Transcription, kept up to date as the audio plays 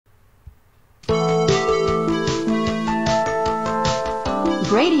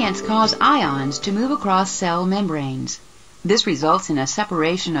Gradients cause ions to move across cell membranes. This results in a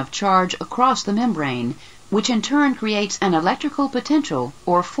separation of charge across the membrane, which in turn creates an electrical potential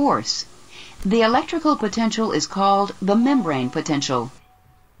or force. The electrical potential is called the membrane potential.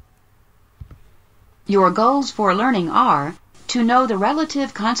 Your goals for learning are to know the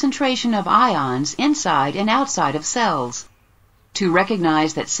relative concentration of ions inside and outside of cells, to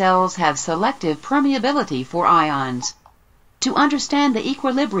recognize that cells have selective permeability for ions, to understand the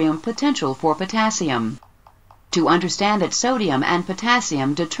equilibrium potential for potassium, to understand that sodium and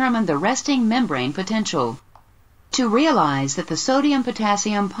potassium determine the resting membrane potential, to realize that the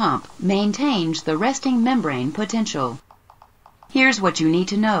sodium-potassium pump maintains the resting membrane potential. Here's what you need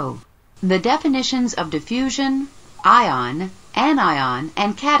to know. The definitions of diffusion, ion, anion,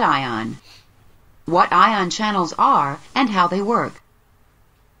 and cation. What ion channels are and how they work.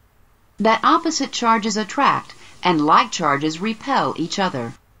 That opposite charges attract and like charges repel each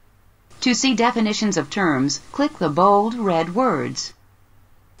other. To see definitions of terms, click the bold red words.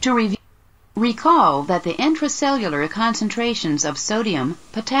 To review, recall that the intracellular concentrations of sodium,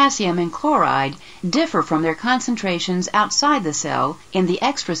 potassium, and chloride differ from their concentrations outside the cell in the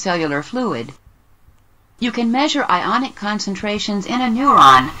extracellular fluid. You can measure ionic concentrations in a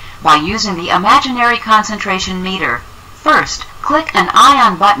neuron by using the imaginary concentration meter. First, click an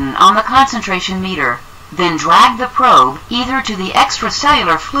ion button on the concentration meter. Then drag the probe either to the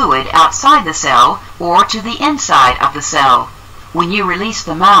extracellular fluid outside the cell or to the inside of the cell. When you release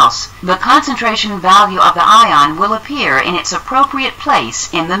the mouse, the concentration value of the ion will appear in its appropriate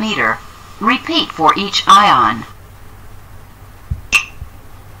place in the meter. Repeat for each ion.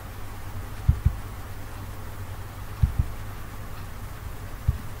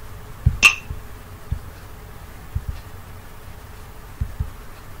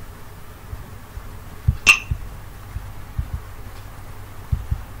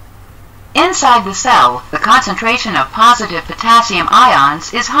 Inside the cell, the concentration of positive potassium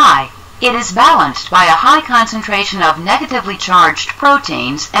ions is high. It is balanced by a high concentration of negatively charged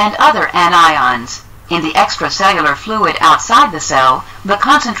proteins and other anions. In the extracellular fluid outside the cell, the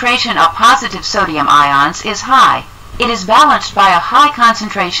concentration of positive sodium ions is high. It is balanced by a high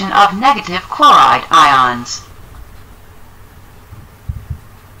concentration of negative chloride ions.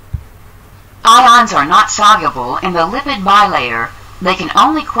 Ions are not soluble in the lipid bilayer. They can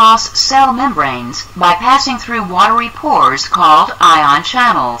only cross cell membranes by passing through watery pores called ion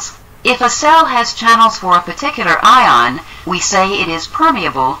channels. If a cell has channels for a particular ion, we say it is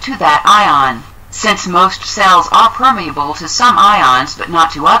permeable to that ion. Since most cells are permeable to some ions but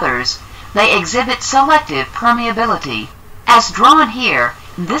not to others, they exhibit selective permeability. As drawn here,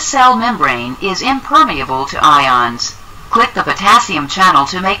 this cell membrane is impermeable to ions. Click the potassium channel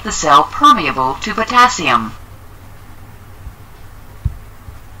to make the cell permeable to potassium.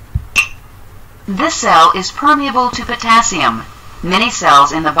 This cell is permeable to potassium. Many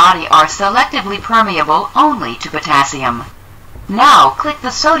cells in the body are selectively permeable only to potassium. Now click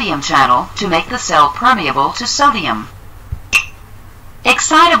the sodium channel to make the cell permeable to sodium.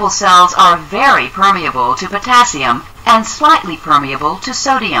 Excitable cells are very permeable to potassium and slightly permeable to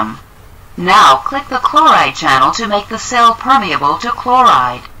sodium. Now click the chloride channel to make the cell permeable to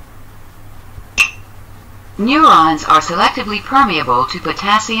chloride. Neurons are selectively permeable to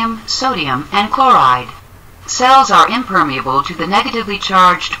potassium, sodium, and chloride. Cells are impermeable to the negatively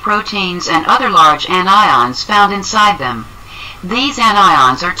charged proteins and other large anions found inside them. These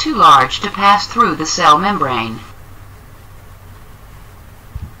anions are too large to pass through the cell membrane.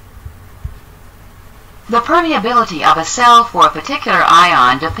 The permeability of a cell for a particular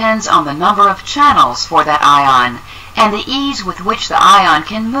ion depends on the number of channels for that ion and the ease with which the ion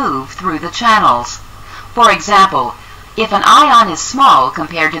can move through the channels. For example, if an ion is small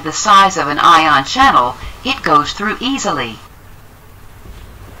compared to the size of an ion channel, it goes through easily.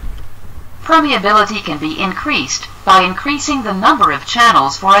 Permeability can be increased by increasing the number of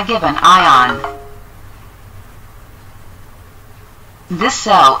channels for a given ion. This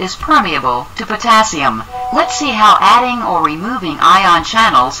cell is permeable to potassium. Let's see how adding or removing ion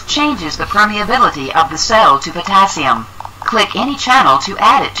channels changes the permeability of the cell to potassium. Click any channel to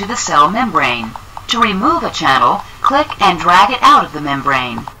add it to the cell membrane. To remove a channel, click and drag it out of the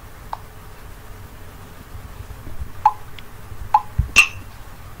membrane.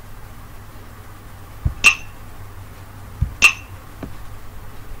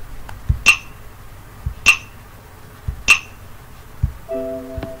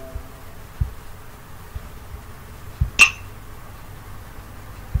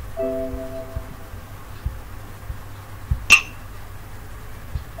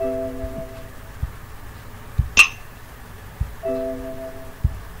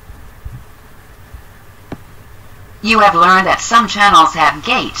 You have learned that some channels have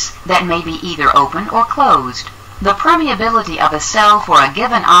gates that may be either open or closed. The permeability of a cell for a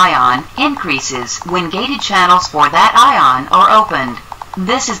given ion increases when gated channels for that ion are opened.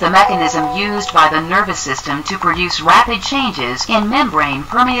 This is the mechanism used by the nervous system to produce rapid changes in membrane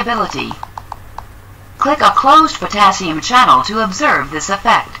permeability. Click a closed potassium channel to observe this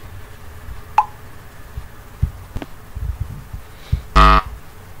effect.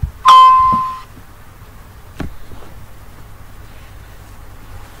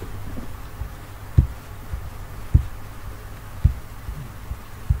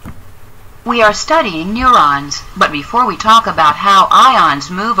 We are studying neurons, but before we talk about how ions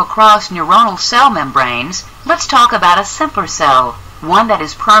move across neuronal cell membranes, let's talk about a simpler cell, one that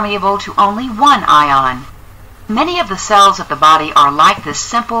is permeable to only one ion. Many of the cells of the body are like this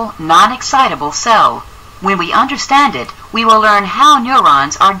simple, non-excitable cell. When we understand it, we will learn how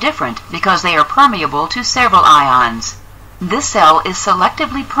neurons are different because they are permeable to several ions. This cell is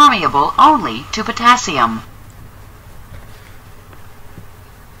selectively permeable only to potassium.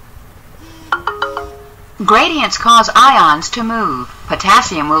 Gradients cause ions to move.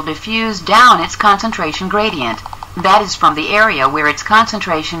 Potassium will diffuse down its concentration gradient. That is from the area where its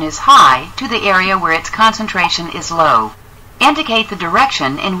concentration is high to the area where its concentration is low. Indicate the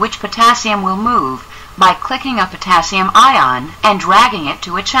direction in which potassium will move by clicking a potassium ion and dragging it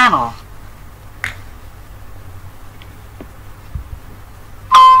to a channel.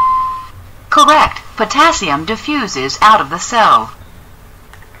 Correct. Potassium diffuses out of the cell.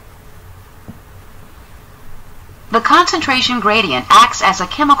 The concentration gradient acts as a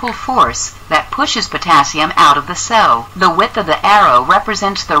chemical force that pushes potassium out of the cell. The width of the arrow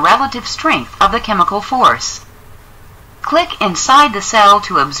represents the relative strength of the chemical force. Click inside the cell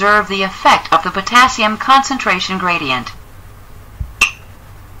to observe the effect of the potassium concentration gradient.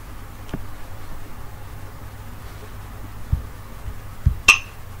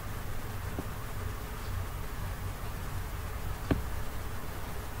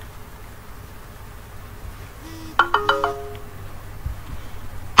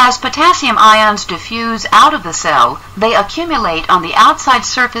 As potassium ions diffuse out of the cell, they accumulate on the outside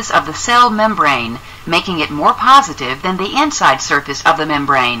surface of the cell membrane, making it more positive than the inside surface of the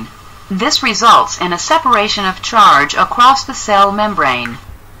membrane. This results in a separation of charge across the cell membrane.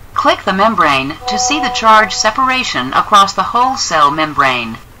 Click the membrane to see the charge separation across the whole cell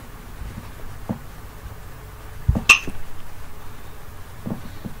membrane.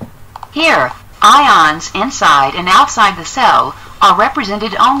 Here, ions inside and outside the cell are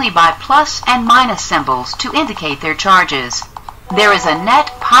represented only by plus and minus symbols to indicate their charges. There is a net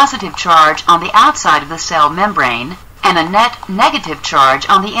positive charge on the outside of the cell membrane and a net negative charge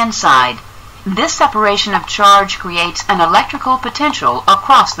on the inside. This separation of charge creates an electrical potential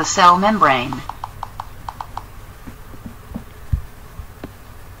across the cell membrane.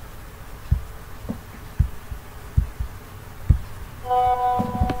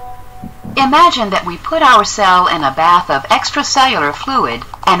 Imagine that we put our cell in a bath of extracellular fluid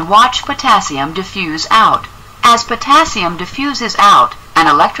and watch potassium diffuse out. As potassium diffuses out, an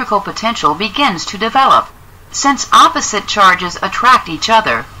electrical potential begins to develop. Since opposite charges attract each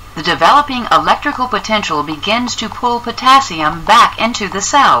other, the developing electrical potential begins to pull potassium back into the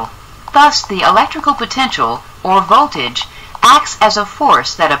cell. Thus, the electrical potential, or voltage, acts as a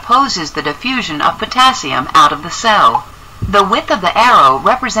force that opposes the diffusion of potassium out of the cell. The width of the arrow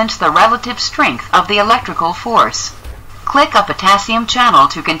represents the relative strength of the electrical force. Click a potassium channel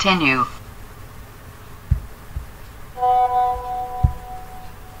to continue.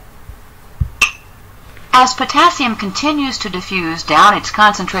 As potassium continues to diffuse down its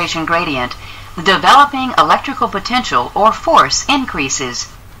concentration gradient, the developing electrical potential or force increases.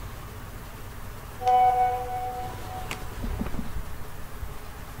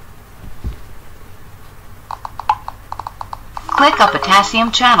 Click a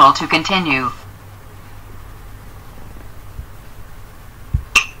potassium channel to continue.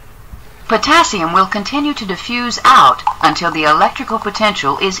 Potassium will continue to diffuse out until the electrical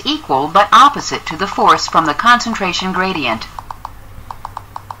potential is equal but opposite to the force from the concentration gradient.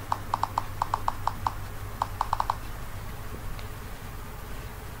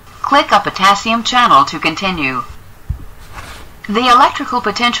 Click a potassium channel to continue. The electrical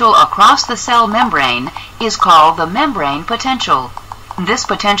potential across the cell membrane is called the membrane potential. This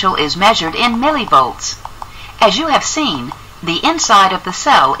potential is measured in millivolts. As you have seen, the inside of the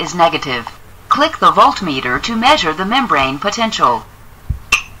cell is negative. Click the voltmeter to measure the membrane potential.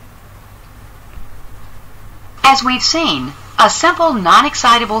 As we've seen, a simple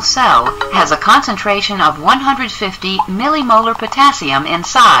non-excitable cell has a concentration of 150 millimolar potassium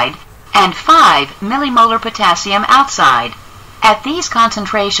inside and 5 millimolar potassium outside. At these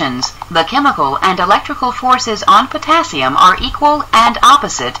concentrations, the chemical and electrical forces on potassium are equal and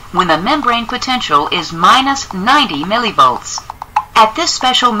opposite when the membrane potential is minus 90 millivolts. At this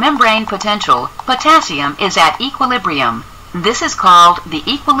special membrane potential, potassium is at equilibrium. This is called the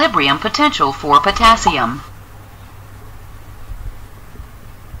equilibrium potential for potassium.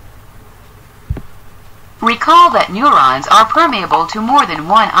 Recall that neurons are permeable to more than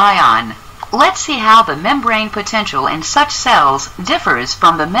one ion. Let's see how the membrane potential in such cells differs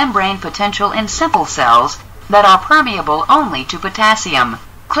from the membrane potential in simple cells that are permeable only to potassium.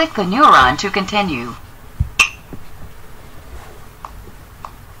 Click the neuron to continue.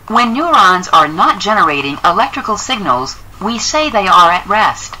 When neurons are not generating electrical signals, we say they are at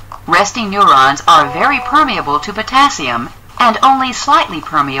rest. Resting neurons are very permeable to potassium and only slightly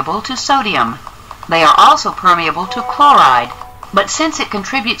permeable to sodium. They are also permeable to chloride, but since it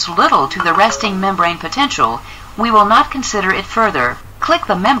contributes little to the resting membrane potential, we will not consider it further. Click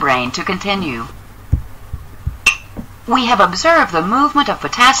the membrane to continue. We have observed the movement of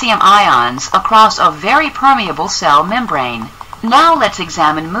potassium ions across a very permeable cell membrane. Now let's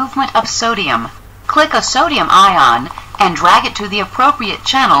examine movement of sodium. Click a sodium ion and drag it to the appropriate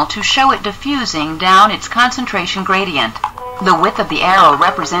channel to show it diffusing down its concentration gradient. The width of the arrow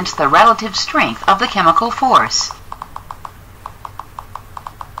represents the relative strength of the chemical force.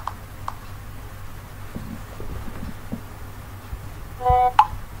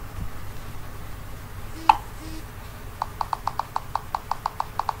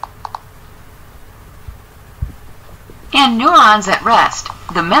 In neurons at rest,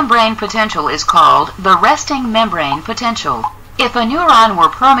 the membrane potential is called the resting membrane potential. If a neuron were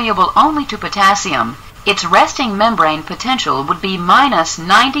permeable only to potassium, its resting membrane potential would be minus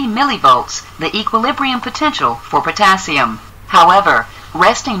 90 millivolts, the equilibrium potential for potassium. However,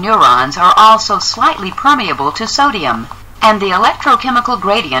 resting neurons are also slightly permeable to sodium, and the electrochemical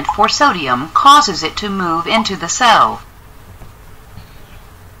gradient for sodium causes it to move into the cell.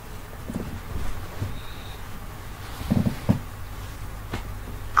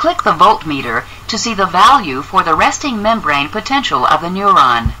 Click the voltmeter to see the value for the resting membrane potential of the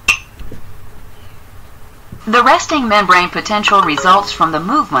neuron. The resting membrane potential results from the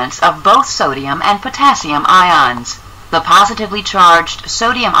movements of both sodium and potassium ions. The positively charged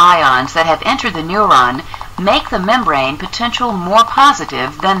sodium ions that have entered the neuron make the membrane potential more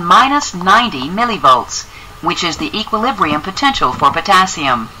positive than minus 90 millivolts, which is the equilibrium potential for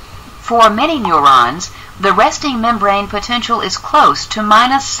potassium. For many neurons, the resting membrane potential is close to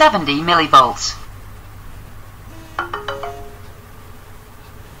minus 70 millivolts.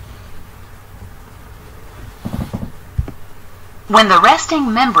 When the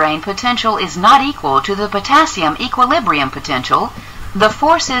resting membrane potential is not equal to the potassium equilibrium potential, the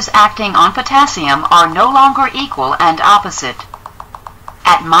forces acting on potassium are no longer equal and opposite.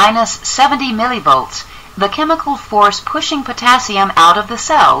 At minus 70 millivolts, the chemical force pushing potassium out of the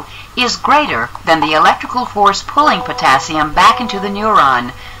cell is greater than the electrical force pulling potassium back into the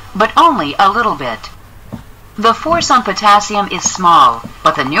neuron, but only a little bit. The force on potassium is small,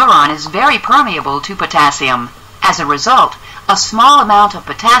 but the neuron is very permeable to potassium. As a result, a small amount of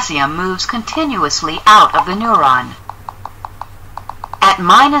potassium moves continuously out of the neuron. At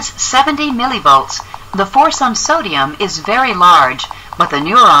minus 70 millivolts, the force on sodium is very large, but the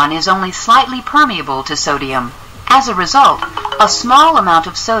neuron is only slightly permeable to sodium. As a result, a small amount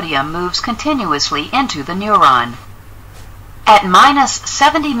of sodium moves continuously into the neuron. At minus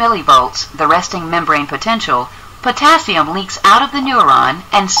 70 millivolts, the resting membrane potential, potassium leaks out of the neuron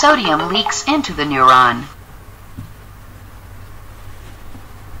and sodium leaks into the neuron.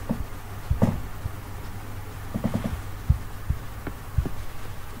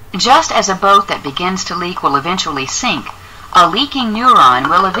 Just as a boat that begins to leak will eventually sink, a leaking neuron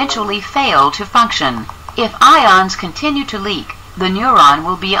will eventually fail to function. If ions continue to leak, the neuron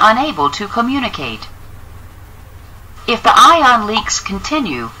will be unable to communicate. If the ion leaks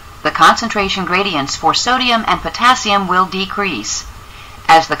continue, the concentration gradients for sodium and potassium will decrease.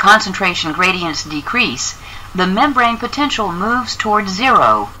 As the concentration gradients decrease, the membrane potential moves towards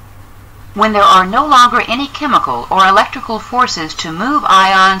zero. When there are no longer any chemical or electrical forces to move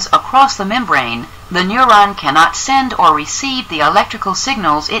ions across the membrane, the neuron cannot send or receive the electrical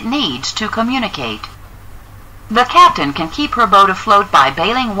signals it needs to communicate. The captain can keep her boat afloat by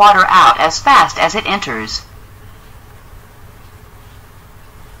bailing water out as fast as it enters.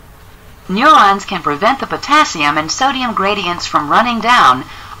 Neurons can prevent the potassium and sodium gradients from running down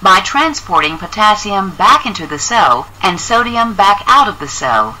by transporting potassium back into the cell and sodium back out of the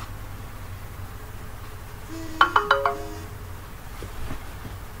cell.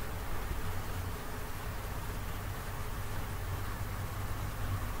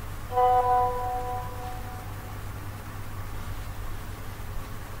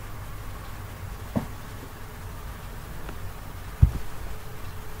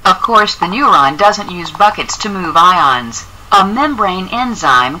 Of course, the neuron doesn't use buckets to move ions. A membrane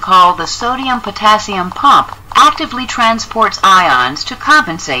enzyme called the sodium-potassium pump actively transports ions to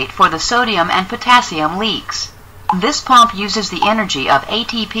compensate for the sodium and potassium leaks. This pump uses the energy of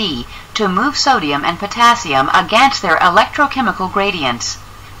ATP to move sodium and potassium against their electrochemical gradients.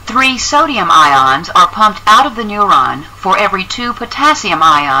 3 sodium ions are pumped out of the neuron for every 2 potassium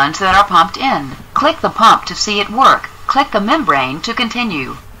ions that are pumped in. Click the pump to see it work. Click the membrane to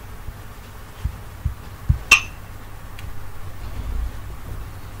continue.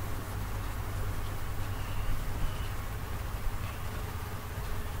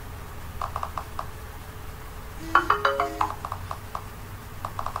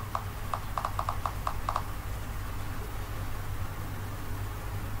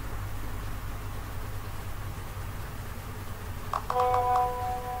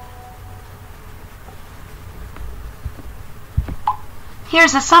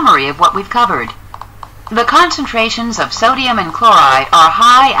 Here's a summary of what we've covered. The concentrations of sodium and chloride are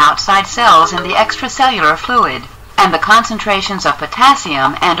high outside cells in the extracellular fluid, and the concentrations of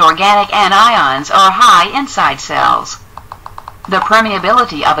potassium and organic anions are high inside cells. The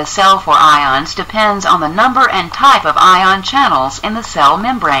permeability of a cell for ions depends on the number and type of ion channels in the cell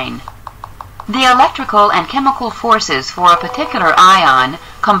membrane. The electrical and chemical forces for a particular ion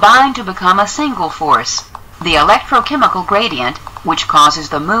combine to become a single force, the electrochemical gradient, which causes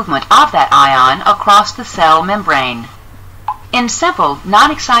the movement of that ion across the cell membrane. In simple,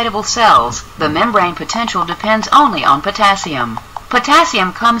 non-excitable cells, the membrane potential depends only on potassium.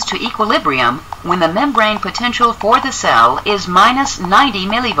 Potassium comes to equilibrium when the membrane potential for the cell is minus 90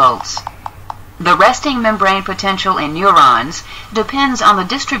 millivolts. The resting membrane potential in neurons depends on the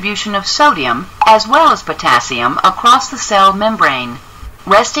distribution of sodium as well as potassium across the cell membrane.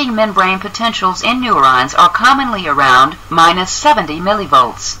 Resting membrane potentials in neurons are commonly around minus 70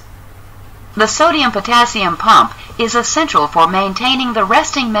 millivolts. The sodium-potassium pump is essential for maintaining the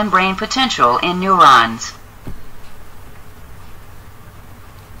resting membrane potential in neurons.